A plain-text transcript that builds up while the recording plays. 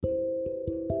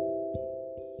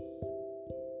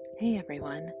Hey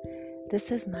everyone,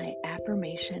 this is my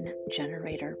Affirmation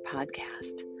Generator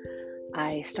podcast.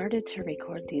 I started to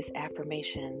record these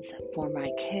affirmations for my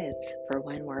kids for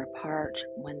when we're apart,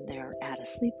 when they're at a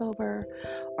sleepover,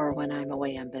 or when I'm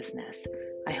away on business.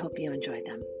 I hope you enjoy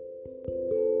them.